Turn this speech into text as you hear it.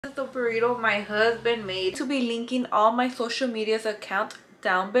This is the burrito my husband made. To be linking all my social media's account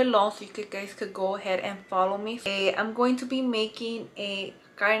down below so you guys could go ahead and follow me. I'm going to be making a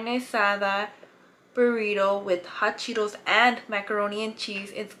carne asada burrito with hot Cheetos and macaroni and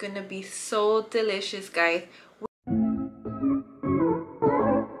cheese. It's gonna be so delicious, guys.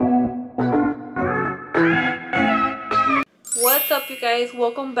 What's up, you guys?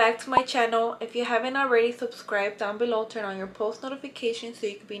 Welcome back to my channel. If you haven't already, subscribe down below, turn on your post notifications so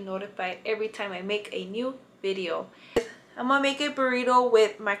you can be notified every time I make a new video. I'm gonna make a burrito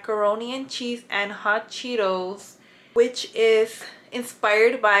with macaroni and cheese and hot Cheetos, which is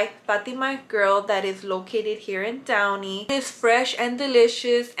inspired by Fatima Girl that is located here in Downey. It is fresh and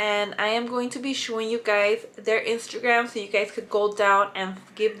delicious, and I am going to be showing you guys their Instagram so you guys could go down and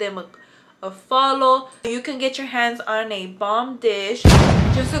give them a follow. You can get your hands on a bomb dish.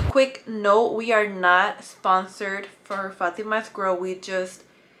 Just a quick note, we are not sponsored for Fatima's Girl. We just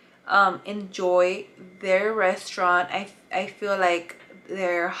enjoy their restaurant. I feel like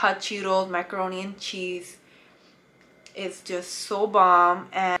their hot Cheetos, macaroni and cheese is just so bomb,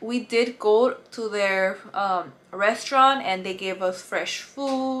 and we did go to their restaurant and they gave us fresh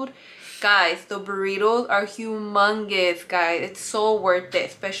food. Guys, the burritos are humongous, guys. It's so worth it,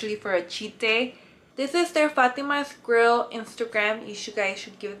 especially for a cheat day. This is their Fatima's Grill Instagram. You guys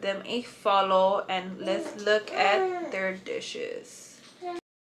should give them a follow, and let's look at their dishes.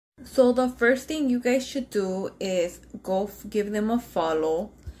 So the first thing you guys should do is go give them a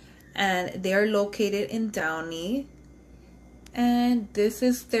follow, and they are located in Downey. And this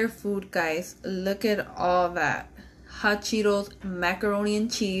is their food, guys. Look at all that. Hot Cheetos, macaroni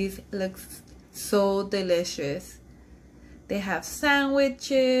and cheese. Looks so delicious. They have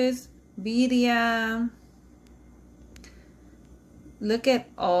sandwiches, birria. Look at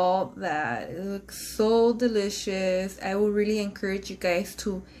all that. It looks so delicious. I would really encourage you guys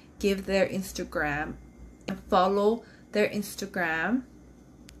to give their Instagram and follow their Instagram.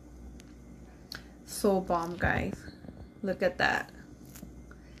 So bomb, guys. Look at that.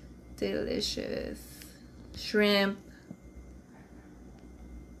 Delicious. Shrimp.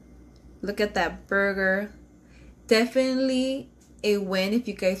 Look at that burger. Definitely a win if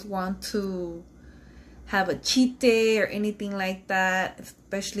you guys want to have a cheat day or anything like that,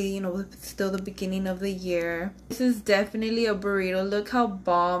 especially, you know, it's still the beginning of the year. This is definitely a burrito. Look how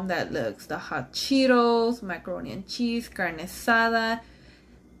bomb that looks. The hot Cheetos, macaroni and cheese, carne asada.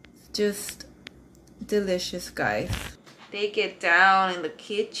 Just delicious, guys. They get down in the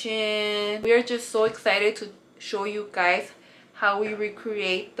kitchen. We are just so excited to show you guys how we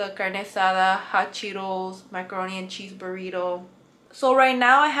recreate the carne asada, hot Cheetos, macaroni and cheese burrito. So right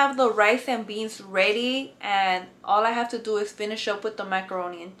now I have the rice and beans ready, and all I have to do is finish up with the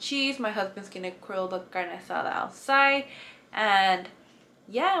macaroni and cheese. My husband's gonna grill the carne asada outside, and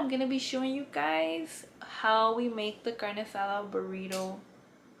yeah, I'm gonna be showing you guys how we make the carne asada burrito,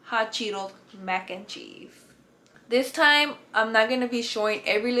 hot Cheetos, mac and cheese. This time, I'm not going to be showing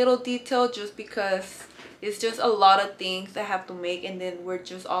every little detail just because it's just a lot of things I have to make, and then we're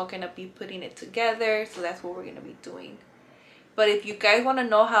just all going to be putting it together. So that's what we're going to be doing. But if you guys want to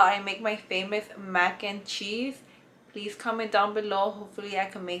know how I make my famous mac and cheese, please comment down below. Hopefully I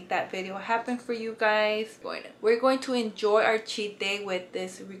can make that video happen for you guys. We're going to enjoy our cheat day with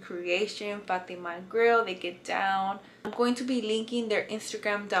this recreation, Fatima Grill. They get down. I'm going to be linking their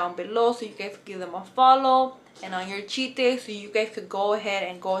Instagram down below so you guys can give them a follow. And on your cheat day, so you guys could go ahead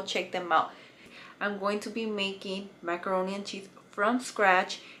and go check them out. I'm going to be making macaroni and cheese from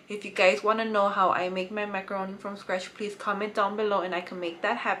scratch. If you guys want to know how I make my macaroni from scratch, please comment down below and I can make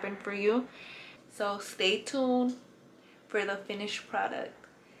that happen for you. So stay tuned for the finished product.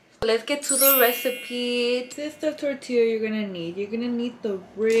 Let's get to the recipe. This is the tortilla you're gonna need. You're gonna need the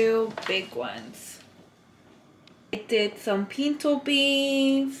real big ones. I did some pinto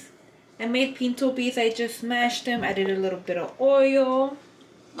beans. I made pinto beans. I just mashed them. Added a little bit of oil.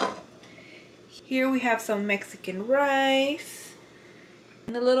 Here we have some Mexican rice.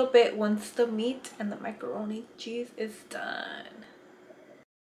 And a little bit once the meat and the macaroni cheese is done.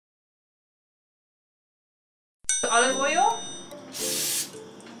 Olive oil.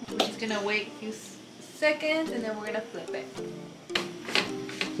 We're just gonna wait a few seconds and then we're gonna flip it.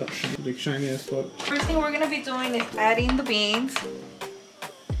 That big shiny ass spot. First thing we're gonna be doing is adding the beans.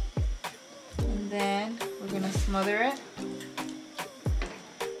 And then we're gonna smother it.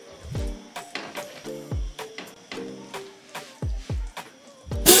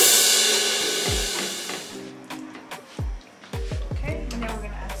 Okay, and then we're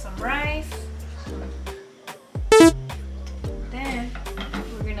gonna add some rice. Then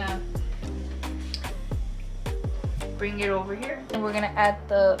we're gonna bring it over here. And then we're gonna add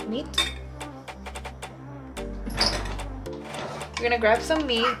the meat. We're gonna grab some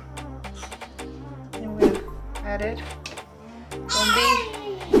meat and we're gonna add it.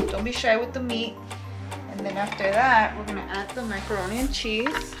 Don't be shy with the meat. And then after that, we're gonna add the macaroni and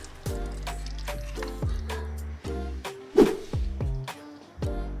cheese.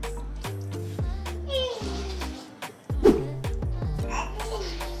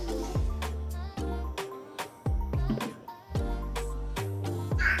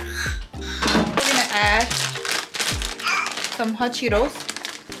 Add some hot cheetos.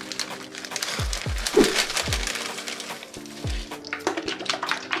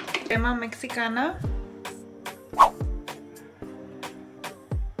 Crema mexicana.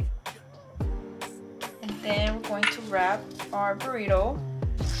 And then we're going to wrap our burrito.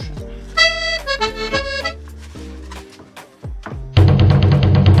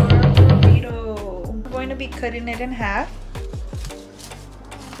 We're going to be cutting it in half.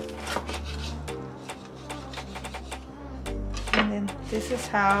 This is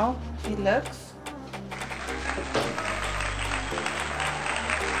how it looks.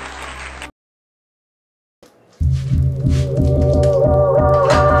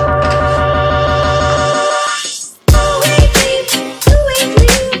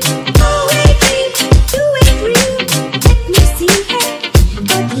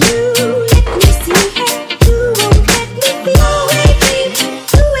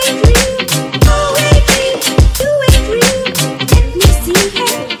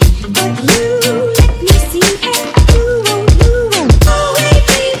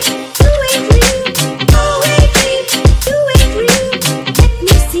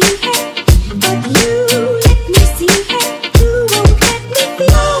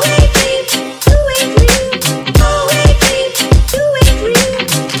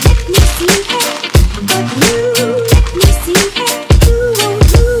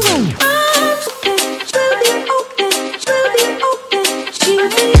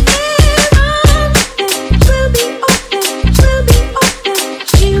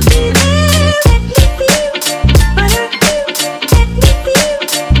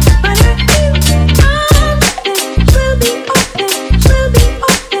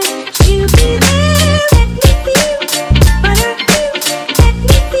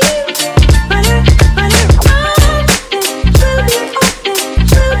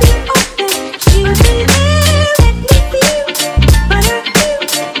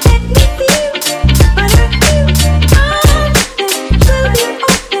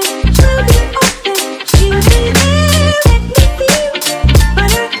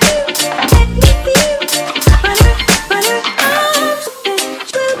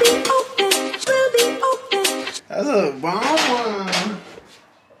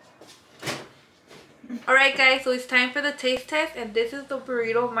 Alright guys, so it's time for the taste test, and this is the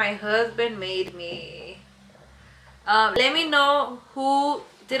burrito my husband made me. Let me know who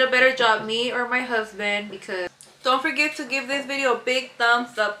did a better job, me or my husband, because don't forget to give this video a big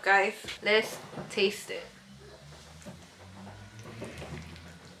thumbs up, guys. Let's taste it.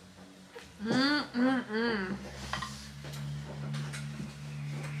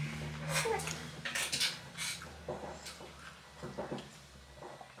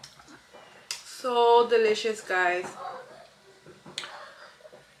 So delicious, guys.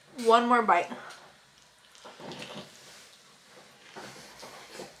 One more bite.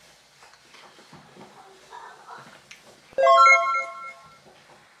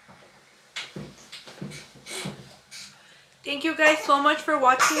 Thank you guys so much for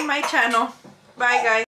watching my channel. Bye guys.